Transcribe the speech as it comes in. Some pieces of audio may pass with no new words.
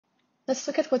Let's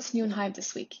look at what's new in Hive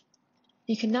this week.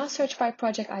 You can now search by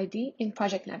project ID in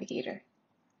Project Navigator.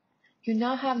 You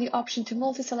now have the option to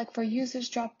multi-select for users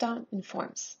drop-down in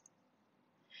Forms.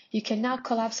 You can now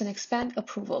collapse and expand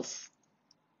approvals.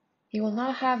 You will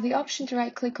now have the option to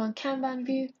right-click on Kanban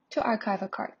view to archive a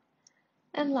card.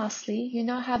 And lastly, you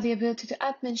now have the ability to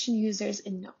add mentioned users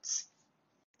in Notes.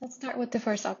 Let's start with the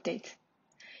first update.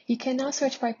 You can now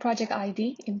search by project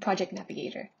ID in Project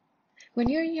Navigator. When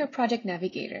you're in your Project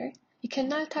Navigator, you can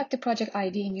now type the project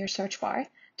ID in your search bar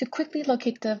to quickly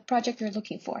locate the project you're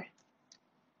looking for.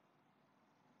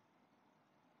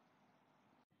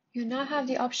 You now have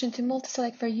the option to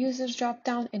multi-select for users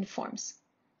drop-down in Forms.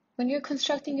 When you're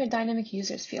constructing your dynamic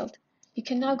users field, you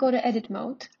can now go to Edit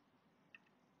mode,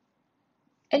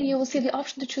 and you will see the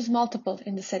option to choose multiple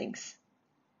in the settings.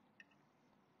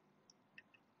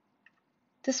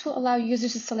 This will allow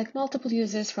users to select multiple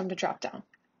users from the drop-down.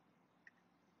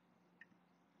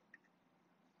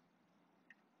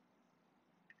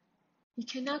 You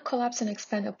can now collapse and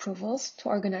expand approvals to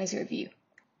organize your view.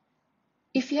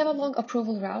 If you have a long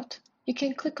approval route, you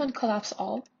can click on Collapse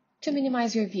All to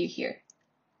minimize your view here.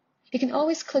 You can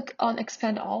always click on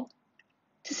Expand All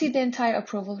to see the entire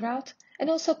approval route and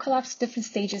also collapse different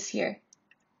stages here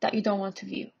that you don't want to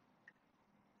view.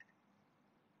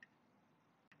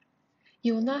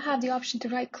 You will now have the option to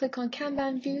right-click on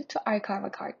Kanban view to archive a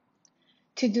card.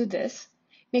 To do this,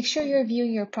 make sure you're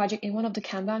viewing your project in one of the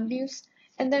Kanban views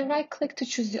and then right-click to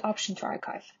choose the option to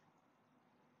archive.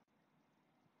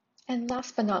 And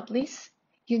last but not least,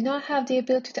 you now have the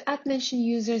ability to add mentioned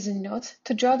users in Notes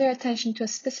to draw their attention to a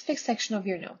specific section of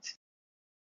your note.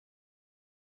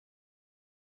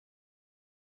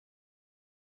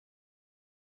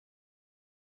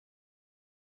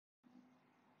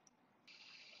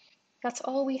 That's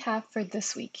all we have for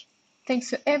this week.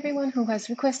 Thanks to everyone who has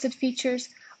requested features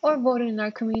or voted in our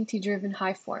community-driven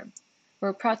Hive forum.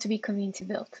 We're proud to be community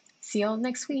built. See you all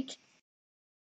next week.